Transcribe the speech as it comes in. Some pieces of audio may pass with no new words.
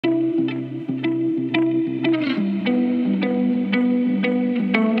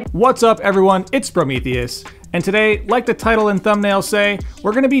What's up everyone, it's Sprometheus, and today, like the title and thumbnail say,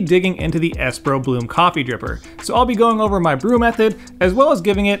 we're going to be digging into the Espro Bloom coffee dripper, so I'll be going over my brew method, as well as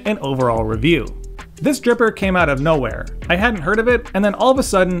giving it an overall review. This dripper came out of nowhere. I hadn't heard of it, and then all of a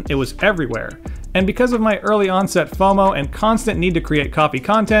sudden, it was everywhere. And because of my early onset FOMO and constant need to create coffee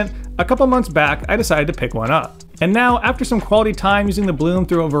content, a couple months back, I decided to pick one up. And now, after some quality time using the Bloom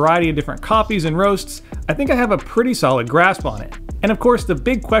through a variety of different coffees and roasts, I think I have a pretty solid grasp on it. And of course, the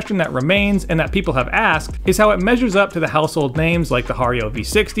big question that remains and that people have asked is how it measures up to the household names like the Hario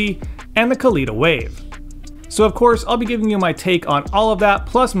V60 and the Kalita Wave. So of course, I'll be giving you my take on all of that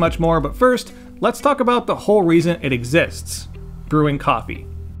plus much more, but first, let's talk about the whole reason it exists: brewing coffee.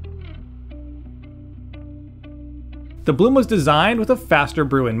 The Bloom was designed with a faster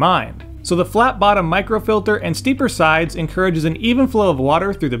brew in mind. So the flat bottom microfilter and steeper sides encourages an even flow of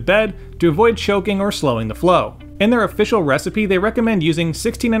water through the bed to avoid choking or slowing the flow. In their official recipe, they recommend using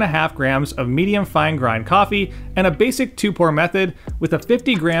 16.5 grams of medium fine grind coffee and a basic 2-pour method with a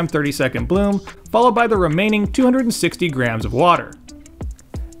 50 gram 30-second bloom, followed by the remaining 260 grams of water.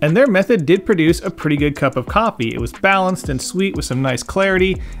 And their method did produce a pretty good cup of coffee. It was balanced and sweet with some nice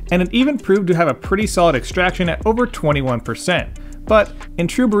clarity, and it even proved to have a pretty solid extraction at over 21%. But in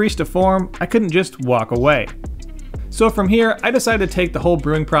true barista form, I couldn't just walk away. So from here, I decided to take the whole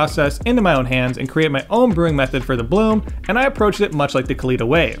brewing process into my own hands and create my own brewing method for the Bloom, and I approached it much like the Kalita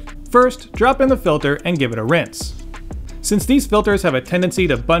Wave. First, drop in the filter and give it a rinse. Since these filters have a tendency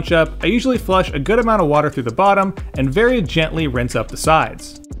to bunch up, I usually flush a good amount of water through the bottom and very gently rinse up the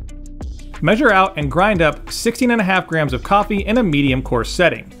sides. Measure out and grind up 16.5 grams of coffee in a medium coarse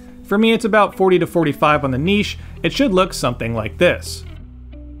setting. For me, it's about 40 to 45 on the niche. It should look something like this.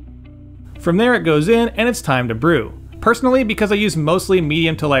 From there it goes in and it's time to brew. Personally, because I use mostly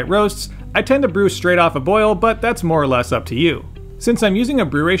medium to light roasts, I tend to brew straight off a boil, but that's more or less up to you. Since I'm using a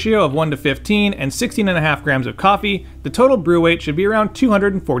brew ratio of 1 to 15 and 16.5 grams of coffee, the total brew weight should be around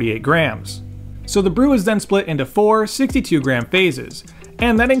 248 grams. So the brew is then split into 4 62 gram phases.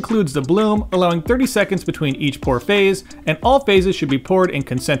 And that includes the Bloom, allowing 30 seconds between each pour phase, and all phases should be poured in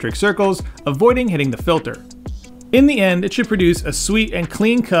concentric circles, avoiding hitting the filter. In the end, it should produce a sweet and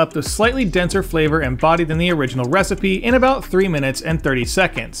clean cup with slightly denser flavor and body than the original recipe in about 3 minutes and 30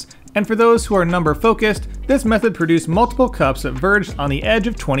 seconds. And for those who are number focused, this method produced multiple cups that verged on the edge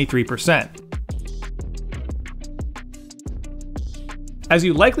of 23%. As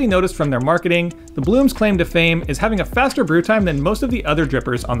you likely noticed from their marketing, the Bloom's claim to fame is having a faster brew time than most of the other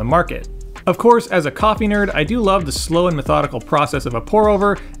drippers on the market. Of course, as a coffee nerd, I do love the slow and methodical process of a pour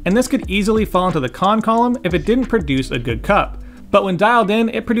over, and this could easily fall into the con column if it didn't produce a good cup. But when dialed in,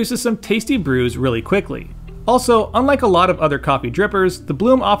 it produces some tasty brews really quickly. Also, unlike a lot of other coffee drippers, the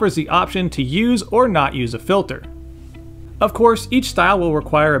Bloom offers the option to use or not use a filter. Of course, each style will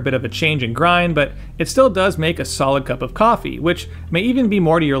require a bit of a change in grind, but it still does make a solid cup of coffee, which may even be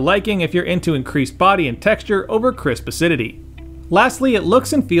more to your liking if you're into increased body and texture over crisp acidity. Lastly, it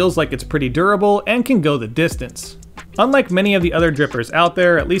looks and feels like it's pretty durable and can go the distance. Unlike many of the other drippers out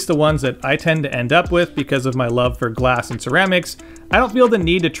there, at least the ones that I tend to end up with because of my love for glass and ceramics, I don't feel the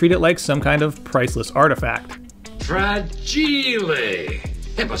need to treat it like some kind of priceless artifact. Fragile!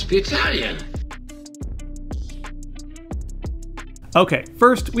 It must be Italian! Okay,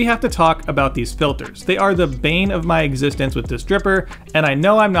 first we have to talk about these filters. They are the bane of my existence with this dripper, and I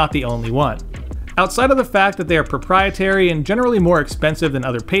know I'm not the only one. Outside of the fact that they are proprietary and generally more expensive than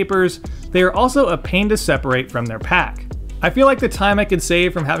other papers, they are also a pain to separate from their pack. I feel like the time I could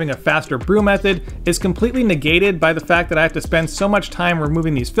save from having a faster brew method is completely negated by the fact that I have to spend so much time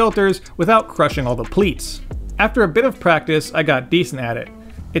removing these filters without crushing all the pleats. After a bit of practice, I got decent at it.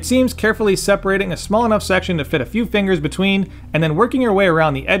 It seems carefully separating a small enough section to fit a few fingers between, and then working your way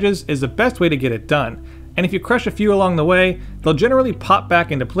around the edges is the best way to get it done. And if you crush a few along the way, they'll generally pop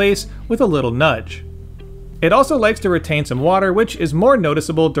back into place with a little nudge. It also likes to retain some water, which is more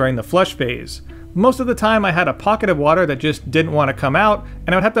noticeable during the flush phase. Most of the time I had a pocket of water that just didn't want to come out,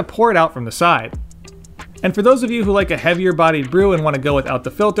 and I would have to pour it out from the side. And for those of you who like a heavier bodied brew and want to go without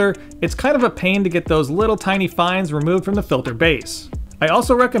the filter, it's kind of a pain to get those little tiny fines removed from the filter base. I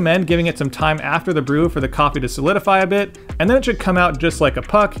also recommend giving it some time after the brew for the coffee to solidify a bit, and then it should come out just like a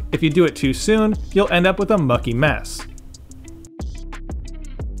puck. If you do it too soon, you'll end up with a mucky mess.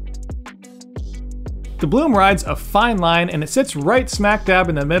 The Bloom rides a fine line, and it sits right smack dab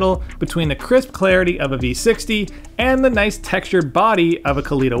in the middle between the crisp clarity of a V60 and the nice textured body of a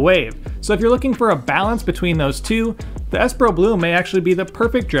Kalita Wave. So if you're looking for a balance between those two, the Espro Bloom may actually be the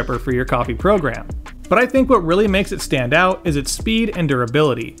perfect dripper for your coffee program. But I think what really makes it stand out is its speed and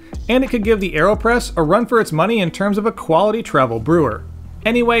durability, and it could give the AeroPress a run for its money in terms of a quality travel brewer.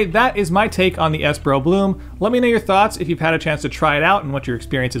 Anyway, that is my take on the Espro Bloom. Let me know your thoughts if you've had a chance to try it out and what your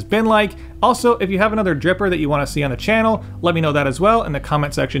experience has been like. Also, if you have another dripper that you want to see on the channel, let me know that as well in the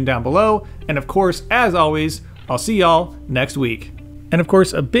comment section down below. And of course, as always, I'll see y'all next week. And of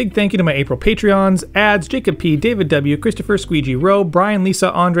course, a big thank you to my April Patreons, Ads, Jacob P, David W, Christopher Squeegee Rowe, Brian, Lisa,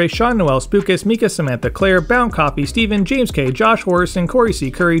 Andre, Sean Noel, Spookus, Mika, Samantha, Claire, Bound Coffee, Stephen, James K, Josh Horrison, Corey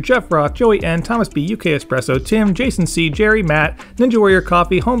C, Curry, Jeff Roth, Joey N, Thomas B, UK Espresso, Tim, Jason C, Jerry, Matt, Ninja Warrior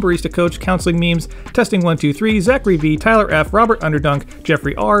Coffee, Home Barista Coach, Counseling Memes, Testing 123, Zachary V, Tyler F, Robert Underdunk,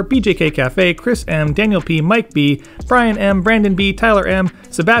 Jeffrey R, BJK Cafe, Chris M, Daniel P, Mike B, Brian M, Brandon B, Tyler M,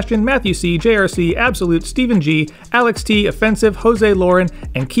 Sebastian, Matthew C, JRC, Absolute, Stephen G, Alex T, Offensive, Jose Lauren,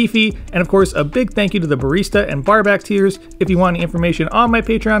 and Keefe. And of course, a big thank you to the Barista and Barback tiers. If you want any information on my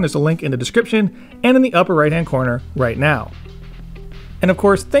Patreon, there's a link in the description and in the upper right hand corner right now. And of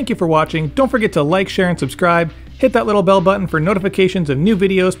course, thank you for watching. Don't forget to like, share, and subscribe. Hit that little bell button for notifications of new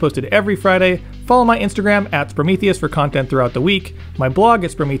videos posted every Friday. Follow my Instagram at Sprometheus for content throughout the week, my blog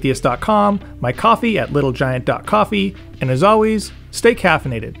at Sprometheus.com, my coffee at littlegiant.coffee, and as always, stay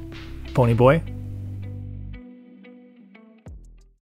caffeinated. Pony Boy.